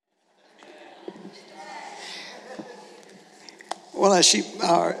Well, as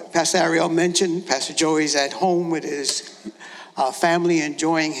Pastor Ariel mentioned, Pastor Joey's at home with his family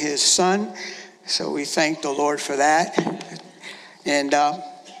enjoying his son. So we thank the Lord for that. And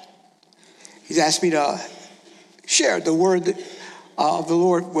he's asked me to share the word of the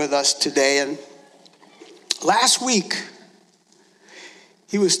Lord with us today. And last week,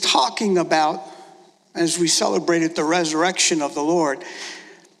 he was talking about, as we celebrated the resurrection of the Lord,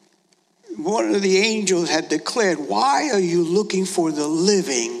 one of the angels had declared, "Why are you looking for the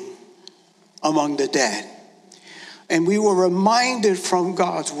living among the dead?" And we were reminded from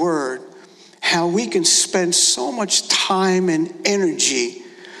God's word how we can spend so much time and energy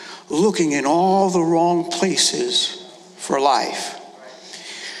looking in all the wrong places for life,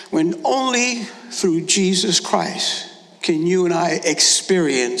 when only through Jesus Christ can you and I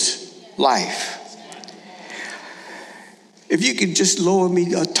experience life. If you could just lower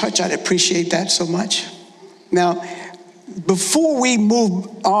me a touch, I'd appreciate that so much. Now, before we move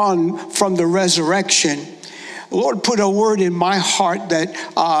on from the resurrection, the Lord put a word in my heart that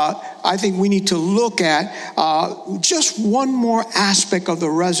I think we need to look at just one more aspect of the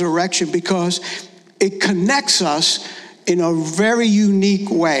resurrection, because it connects us in a very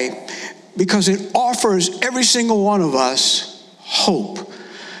unique way, because it offers every single one of us hope.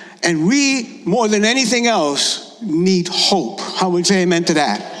 And we, more than anything else, need hope. How would you say amen to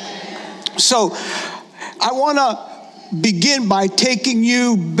that? So I want to begin by taking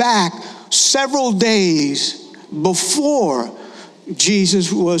you back several days before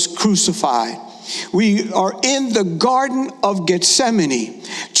Jesus was crucified. We are in the Garden of Gethsemane.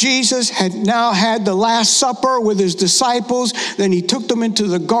 Jesus had now had the Last Supper with his disciples. Then he took them into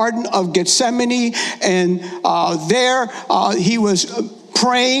the Garden of Gethsemane, and there he was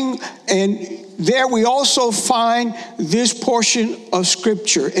praying. And there we also find this portion of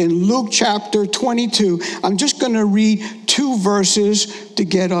scripture in Luke chapter 22. I'm just going to read 2 verses to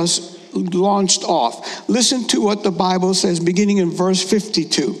get us launched off. Listen to what the Bible says, beginning in verse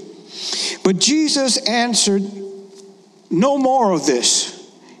 52. But Jesus answered, "No more of this."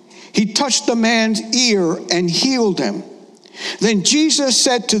 He touched the man's ear and healed him. Then Jesus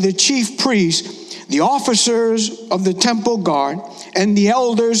said to the chief priests, the officers of the temple guard, and the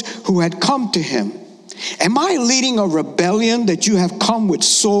elders who had come to him, "Am I leading a rebellion that you have come with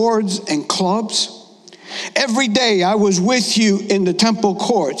swords and clubs? Every day I was with you in the temple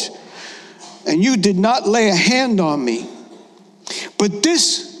courts, and you did not lay a hand on me. But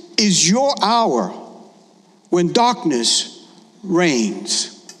this is your hour when darkness reigns."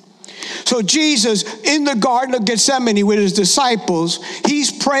 So Jesus, in the Garden of Gethsemane with his disciples,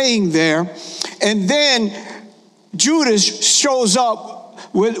 he's praying there, and then Judas shows up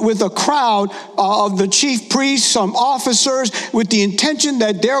with a crowd of the chief priests, some officers, with the intention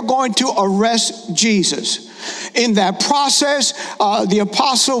that they're going to arrest Jesus. In that process, the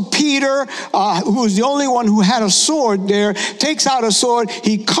apostle Peter, who was the only one who had a sword there, takes out a sword.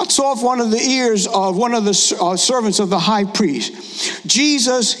 He cuts off one of the ears of one of the servants of the high priest.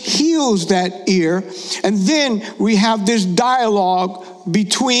 Jesus heals that ear, and then we have this dialogue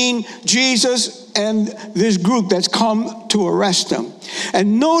between Jesus and this group that's come to arrest him.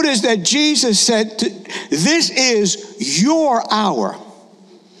 And notice that Jesus said, "This is your hour,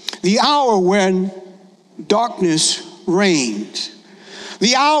 the hour when darkness reigns,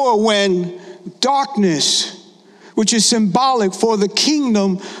 the hour when darkness, which is symbolic for the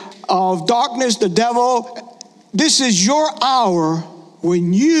kingdom of darkness, the devil, this is your hour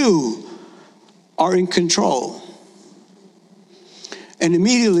when you are in control." And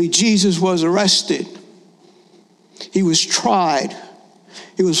immediately Jesus was arrested. He was tried.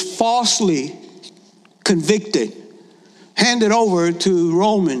 He was falsely convicted, handed over to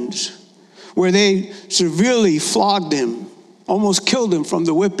Romans, where they severely flogged him, almost killed him from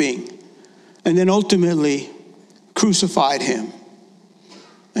the whipping, and then ultimately crucified him.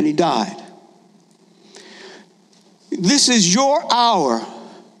 And he died. This is your hour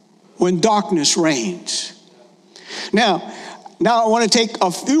when darkness reigns. Now I want to take a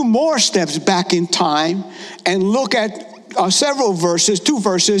few more steps back in time and look at several verses, 2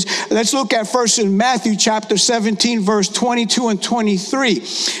 verses. Let's look at first in Matthew chapter 17, verse 22 and 23.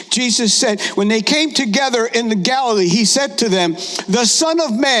 Jesus said, when they came together in the Galilee, he said to them, "The Son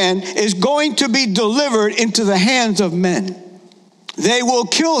of Man is going to be delivered into the hands of men. They will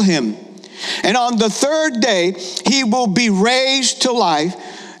kill him, and on the 3rd day he will be raised to life."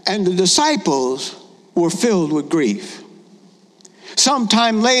 And the disciples were filled with grief.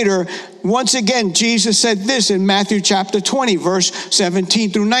 Sometime later, once again, Jesus said this in Matthew chapter 20, verse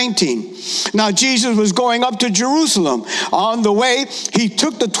 17 through 19. Now, Jesus was going up to Jerusalem. On the way, he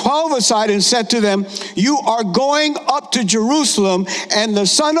took the 12 aside and said to them, "You are going up to Jerusalem, and the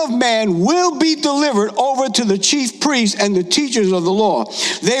Son of Man will be delivered over to the chief priests and the teachers of the law.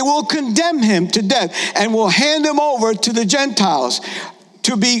 They will condemn him to death and will hand him over to the Gentiles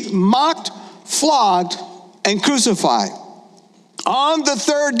to be mocked, flogged, and crucified. On the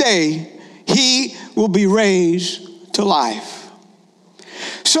third day, he will be raised to life."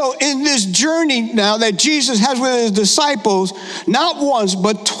 So in this journey now that Jesus has with his disciples, not once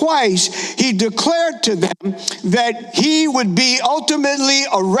but twice, he declared to them that he would be ultimately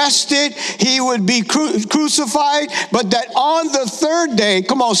arrested, he would be crucified, but that on the third day,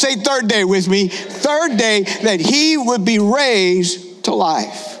 come on, say third day with me, third day, that he would be raised to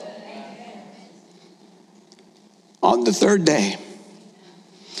life. On the third day.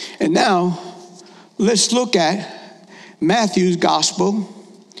 And now, let's look at Matthew's gospel.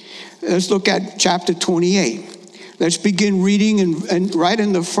 Let's look at chapter 28. Let's begin reading and right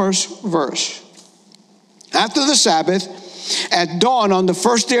in the first verse. After the Sabbath, at dawn on the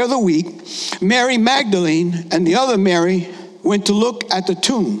first day of the week, Mary Magdalene and the other Mary went to look at the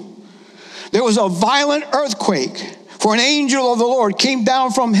tomb. There was a violent earthquake, for an angel of the Lord came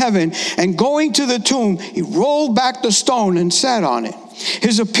down from heaven, and going to the tomb, he rolled back the stone and sat on it.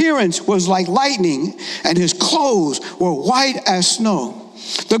 His appearance was like lightning, and his clothes were white as snow.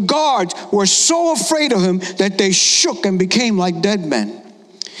 The guards were so afraid of him that they shook and became like dead men.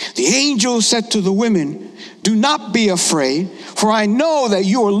 The angel said to the women, "Do not be afraid, for I know that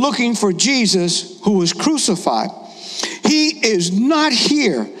you are looking for Jesus who was crucified. He is not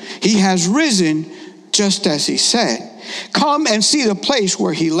here. He has risen just as he said. Come and see the place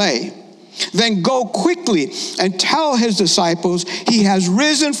where he lay. Then go quickly and tell his disciples he has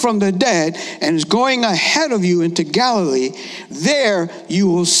risen from the dead and is going ahead of you into Galilee. There you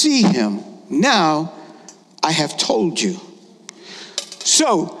will see him. Now I have told you."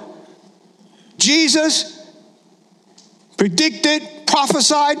 So Jesus predicted,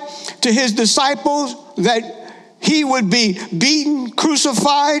 prophesied to his disciples that he would be beaten,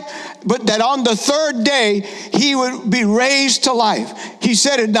 crucified, but that on the third day, he would be raised to life. He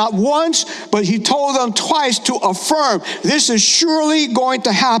said it not once, but he told them twice to affirm, this is surely going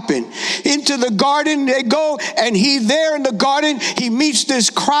to happen. Into the garden they go, and he there in the garden, he meets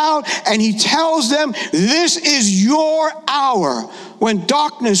this crowd, and he tells them, this is your hour when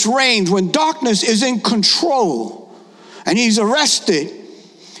darkness reigns, when darkness is in control. And he's arrested,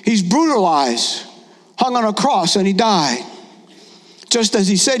 he's brutalized, hung on a cross, and he died, just as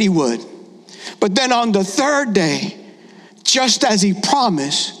he said he would. But then on the third day, just as he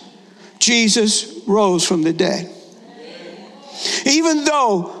promised, Jesus rose from the dead. Even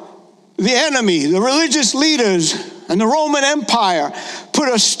though the enemy, the religious leaders, and the Roman Empire put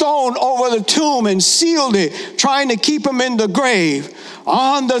a stone over the tomb and sealed it, trying to keep him in the grave,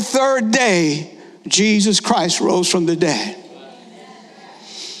 on the third day, Jesus Christ rose from the dead.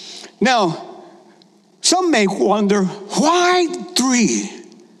 Now, some may wonder, why 3?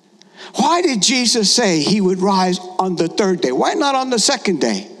 Why did Jesus say he would rise on the third day? Why not on the second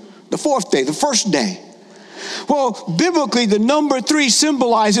day, the fourth day, the first day? Well, biblically, the number 3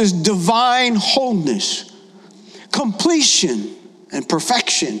 symbolizes divine wholeness, completion, and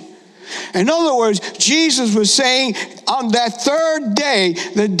perfection. In other words, Jesus was saying on that third day,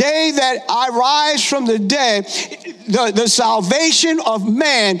 the day that I rise from the dead, the salvation of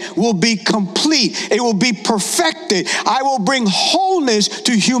man will be complete. It will be perfected. I will bring wholeness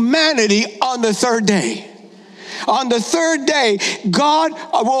to humanity on the third day. On the third day, God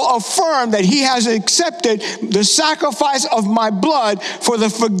will affirm that he has accepted the sacrifice of my blood for the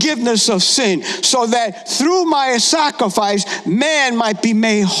forgiveness of sin, so that through my sacrifice, man might be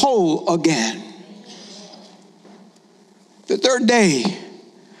made whole again. The third day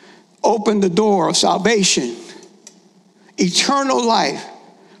opened the door of salvation, eternal life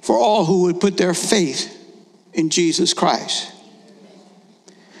for all who would put their faith in Jesus Christ.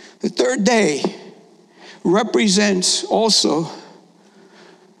 The third day represents also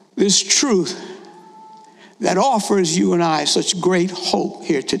this truth that offers you and I such great hope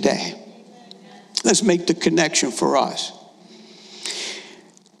here today. Let's make the connection for us.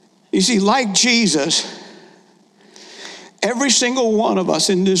 You see, like Jesus, every single one of us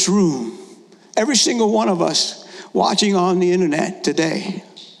in this room, every single one of us watching on the internet today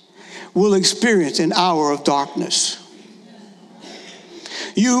will experience an hour of darkness.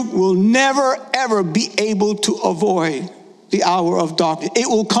 You will never, ever be able to avoid the hour of darkness. It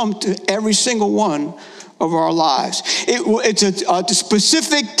will come to every single one of our lives. It's a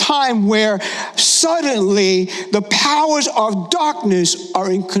specific time where suddenly the powers of darkness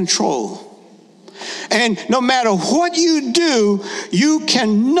are in control. And no matter what you do, you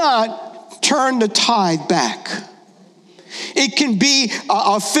cannot turn the tide back. It can be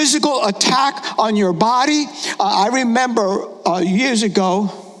a physical attack on your body. I remember years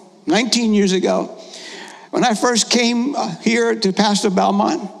ago, 19 years ago, when I first came here to Pastor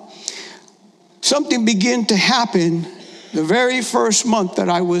Belmont, something began to happen the very first month that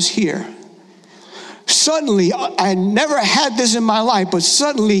I was here. Suddenly, I never had this in my life, but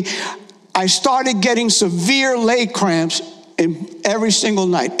suddenly I started getting severe leg cramps every single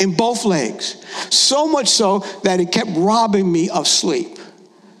night in both legs. So much so that it kept robbing me of sleep.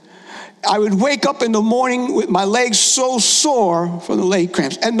 I would wake up in the morning with my legs so sore from the leg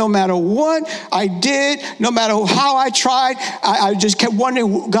cramps. And no matter what I did, no matter how I tried, I just kept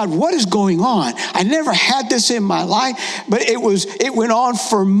wondering, God, what is going on? I never had this in my life, but it went on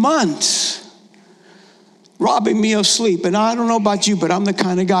for months, robbing me of sleep. And I don't know about you, but I'm the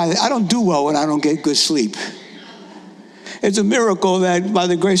kind of guy that I don't do well when I don't get good sleep. It's a miracle that by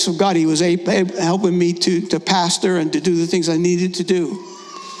the grace of God, he was helping me to pastor and to do the things I needed to do.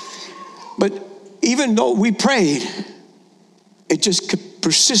 But even though we prayed, it just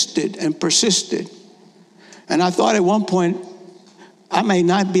persisted and persisted. And I thought at one point, I may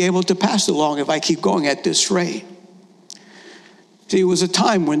not be able to pastor long if I keep going at this rate. See, it was a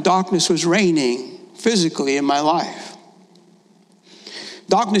time when darkness was reigning physically in my life.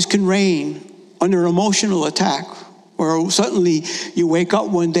 Darkness can reign under emotional attack, where suddenly you wake up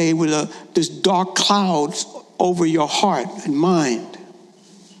one day with this dark clouds over your heart and mind.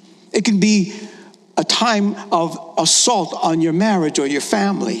 It can be a time of assault on your marriage or your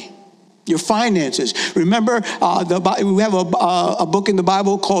family, your finances. Remember, we have a book in the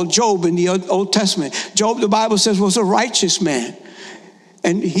Bible called Job in the Old Testament. Job, the Bible says, was a righteous man.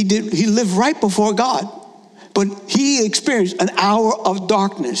 And he lived right before God. But he experienced an hour of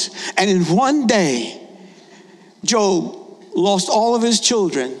darkness. And in one day, Job lost all of his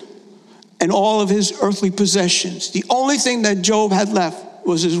children and all of his earthly possessions. The only thing that Job had left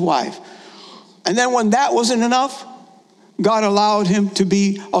was his wife. And then when that wasn't enough, God allowed him to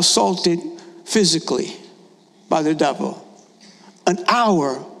be assaulted physically by the devil. An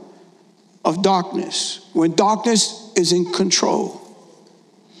hour of darkness, when darkness is in control.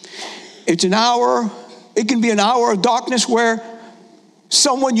 It's an hour, it can be an hour of darkness where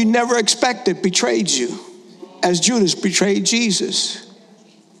someone you never expected betrayed you, as Judas betrayed Jesus.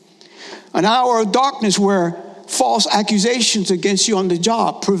 An hour of darkness where false accusations against you on the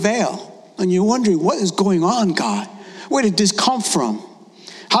job prevail. And you're wondering, what is going on, God? Where did this come from?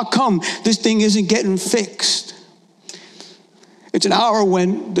 How come this thing isn't getting fixed? It's an hour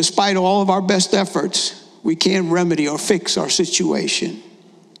when, despite all of our best efforts, we can't remedy or fix our situation.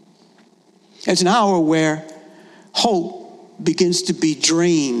 It's an hour where hope begins to be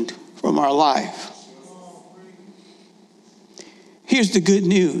drained from our life. Here's the good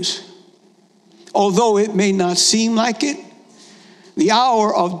news. Although it may not seem like it, the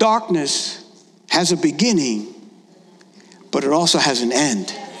hour of darkness has a beginning, but it also has an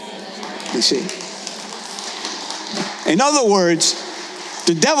end. You see? In other words,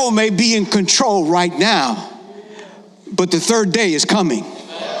 the devil may be in control right now, but the third day is coming.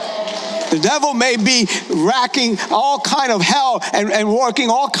 The devil may be racking all kind of hell and working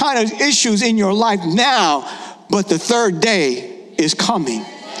all kind of issues in your life now, but the third day is coming.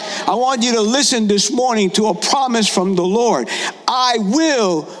 I want you to listen this morning to a promise from the Lord. I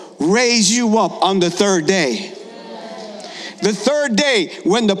will raise you up on the third day. The third day,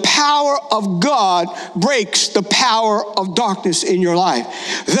 when the power of God breaks the power of darkness in your life.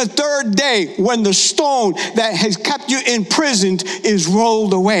 The third day, when the stone that has kept you imprisoned is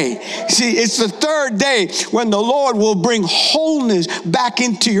rolled away. See, it's the third day when the Lord will bring wholeness back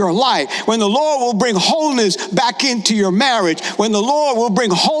into your life. When the Lord will bring wholeness back into your marriage. When the Lord will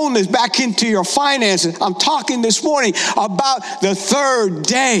bring wholeness back into your finances. I'm talking this morning about the third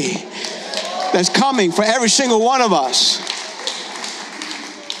day that's coming for every single one of us.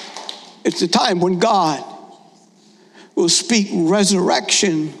 It's the time when God will speak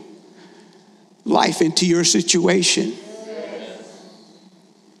resurrection life into your situation.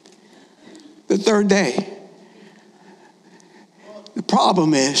 The third day. The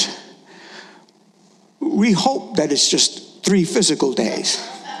problem is, we hope that it's just 3 physical days.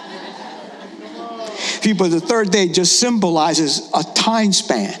 People, the third day just symbolizes a time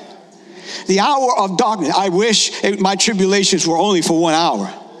span. The hour of darkness. I wish my tribulations were only for 1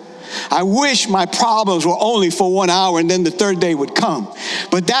 hour. I wish my problems were only for 1 hour and then the third day would come.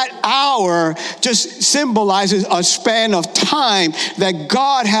 But that hour just symbolizes a span of time that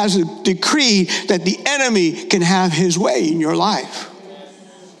God has decreed that the enemy can have his way in your life.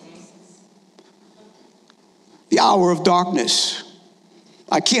 The hour of darkness.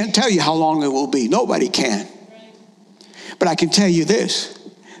 I can't tell you how long it will be. Nobody can. But I can tell you this.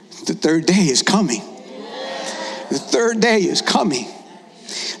 The third day is coming. The third day is coming.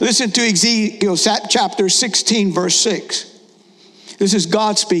 Listen to Ezekiel chapter 16, verse 6. This is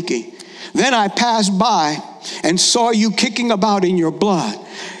God speaking. Then I passed by and saw you kicking about in your blood.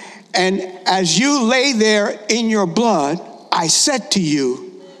 And as you lay there in your blood, I said to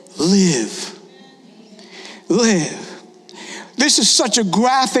you, live. Live. This is such a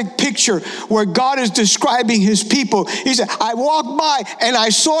graphic picture where God is describing his people. He said, I walked by and I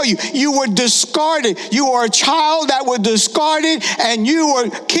saw you. You were discarded. You were a child that was discarded and you were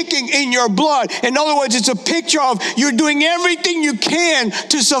kicking in your blood. In other words, it's a picture of you're doing everything you can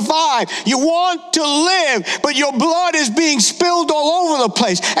to survive. You want to live, but your blood is being spilled all over the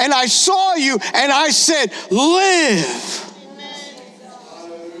place. And I saw you and I said, live.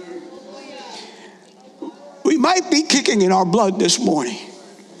 We might be kicking in our blood this morning.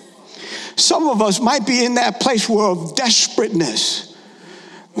 Some of us might be in that place of desperateness,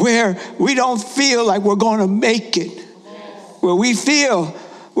 where we don't feel like we're going to make it, where we feel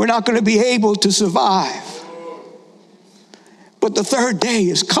we're not going to be able to survive. But the third day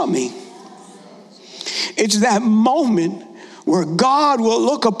is coming. It's that moment where God will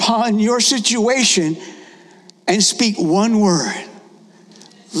look upon your situation and speak one word: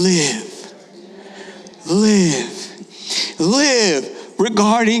 live. Live. Live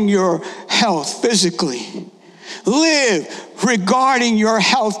regarding your health physically. Live regarding your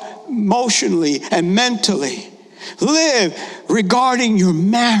health emotionally and mentally. Live regarding your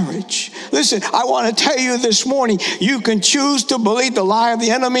marriage. Listen, I want to tell you this morning, you can choose to believe the lie of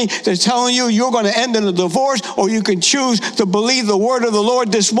the enemy that's telling you you're going to end in a divorce, or you can choose to believe the word of the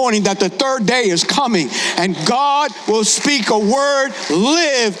Lord this morning that the third day is coming and God will speak a word,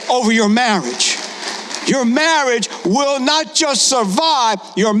 live, over your marriage. Your marriage will not just survive,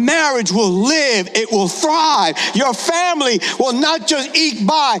 your marriage will live, it will thrive. Your family will not just eke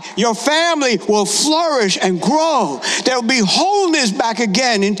by, your family will flourish and grow. There will be wholeness back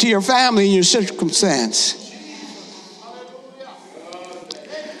again into your family and your circumstance.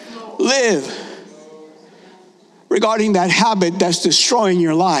 Live regarding that habit that's destroying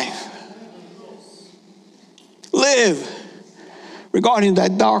your life. Live regarding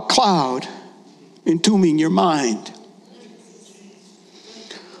that dark cloud entombing your mind.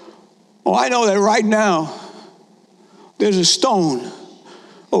 Oh, I know that right now there's a stone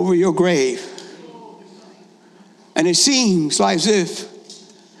over your grave. And it seems as if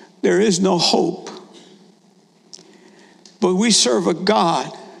there is no hope. But we serve a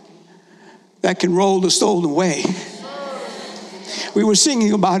God that can roll the stone away. We were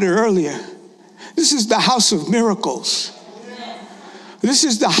singing about it earlier. This is the house of miracles. This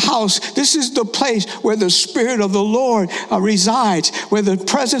is the house, this is the place where the Spirit of the Lord resides, where the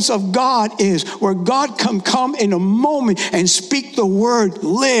presence of God is, where God can come in a moment and speak the word,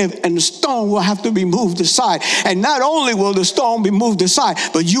 live, and the stone will have to be moved aside. And not only will the stone be moved aside,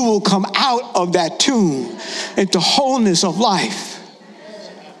 but you will come out of that tomb into wholeness of life.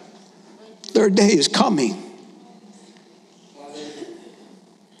 Third day is coming.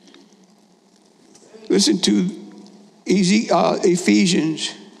 Listen to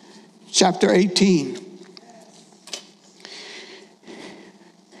Ephesians chapter 18.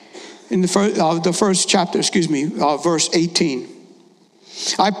 In the first chapter, verse 18.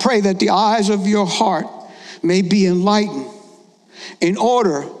 I pray that the eyes of your heart may be enlightened, in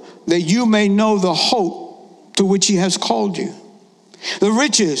order that you may know the hope to which he has called you, the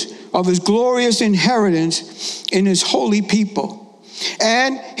riches of his glorious inheritance in his holy people,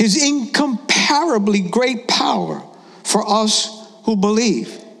 and his incomparably great power for us who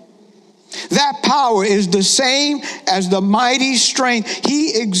believe. That power is the same as the mighty strength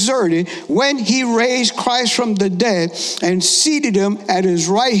he exerted when he raised Christ from the dead and seated him at his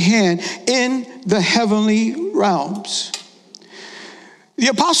right hand in the heavenly realms. The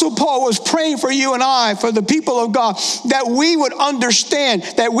Apostle Paul was praying for you and I, for the people of God, that we would understand,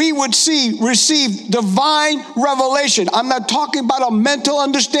 that we would receive divine revelation. I'm not talking about a mental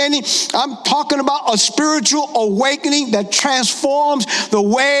understanding. I'm talking about a spiritual awakening that transforms the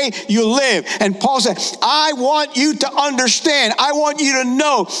way you live. And Paul said, I want you to understand, I want you to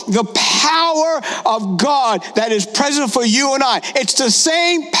know the power of God that is present for you and I. It's the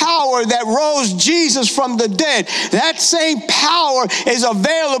same power that rose Jesus from the dead. That same power is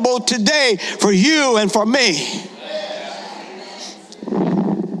available today for you and for me.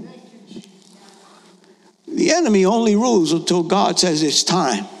 The enemy only rules until God says it's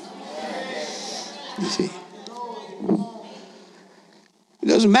time. You see, it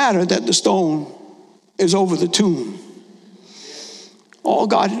doesn't matter that the stone is over the tomb. All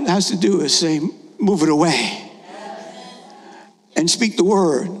God has to do is say, move it away, and speak the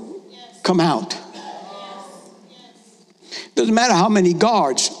word, come out. Doesn't matter how many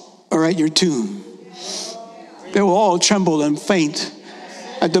guards are at your tomb. They will all tremble and faint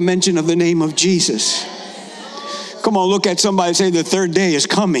at the mention of the name of Jesus. Come on, look at somebody and say, the third day is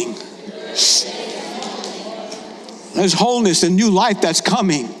coming. There's wholeness and new life that's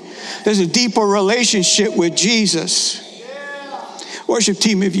coming. There's a deeper relationship with Jesus. Worship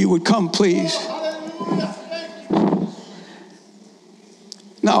team, if you would come, please.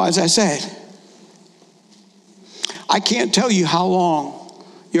 Now, as I said, I can't tell you how long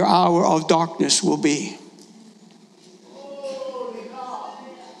your hour of darkness will be.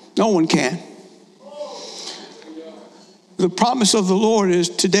 No one can. The promise of the Lord is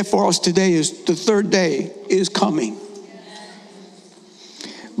today for us today is the third day is coming.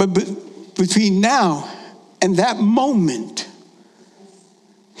 But between now and that moment,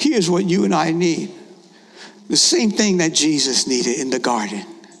 here's what you and I need. The same thing that Jesus needed in the garden.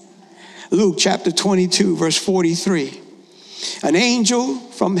 Luke chapter 22, verse 43. An angel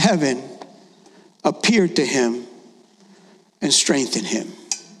from heaven appeared to him and strengthened him.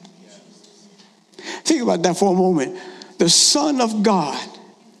 Think about that for a moment. The Son of God,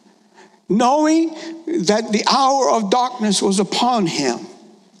 knowing that the hour of darkness was upon him,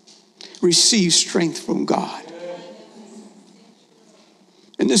 received strength from God.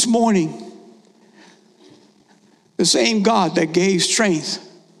 And this morning, the same God that gave strength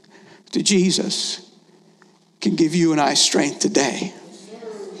to Jesus can give you and I strength today.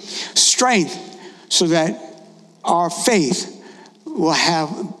 Strength so that our faith will have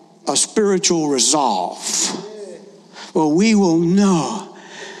a spiritual resolve. Well, we will know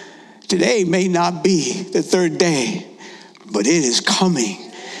today may not be the third day, but it is coming,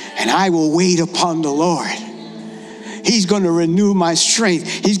 and I will wait upon the Lord. He's going to renew my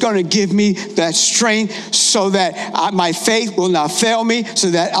strength. He's going to give me that strength so that my faith will not fail me,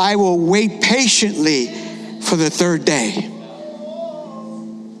 so that I will wait patiently for the third day.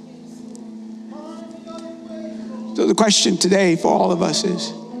 So the question today for all of us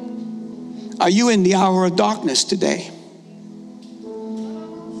is, are you in the hour of darkness today?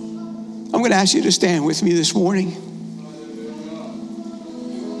 I'm going to ask you to stand with me this morning.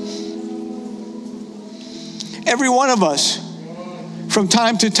 Every one of us, from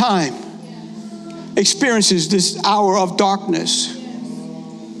time to time, experiences this hour of darkness.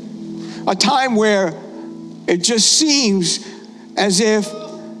 A time where it just seems as if,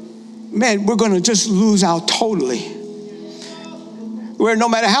 man, we're going to just lose out totally. Where no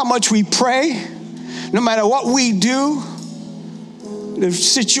matter how much we pray, no matter what we do, the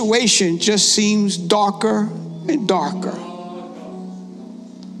situation just seems darker and darker.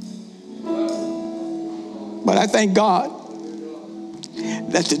 But I thank God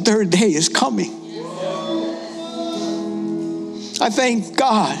that the third day is coming. I thank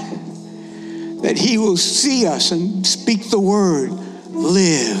God that he will see us and speak the word,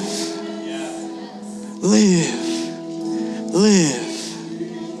 live, live, live.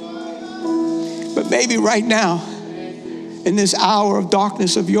 But maybe right now, in this hour of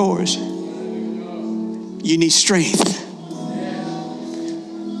darkness of yours, you need strength.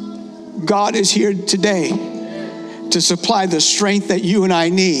 God is here today to supply the strength that you and I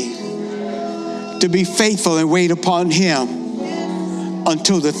need to be faithful and wait upon him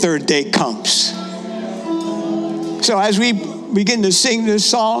until the third day comes. So as we begin to sing this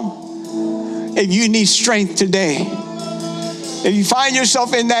song, if you need strength today, if you find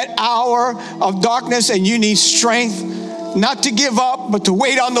yourself in that hour of darkness and you need strength, not to give up, but to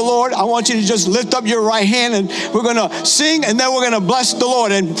wait on the Lord, I want you to just lift up your right hand, and we're going to sing, and then we're going to bless the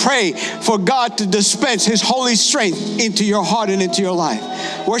Lord and pray for God to dispense his holy strength into your heart and into your life.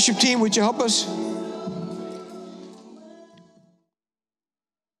 Worship team, would you help us?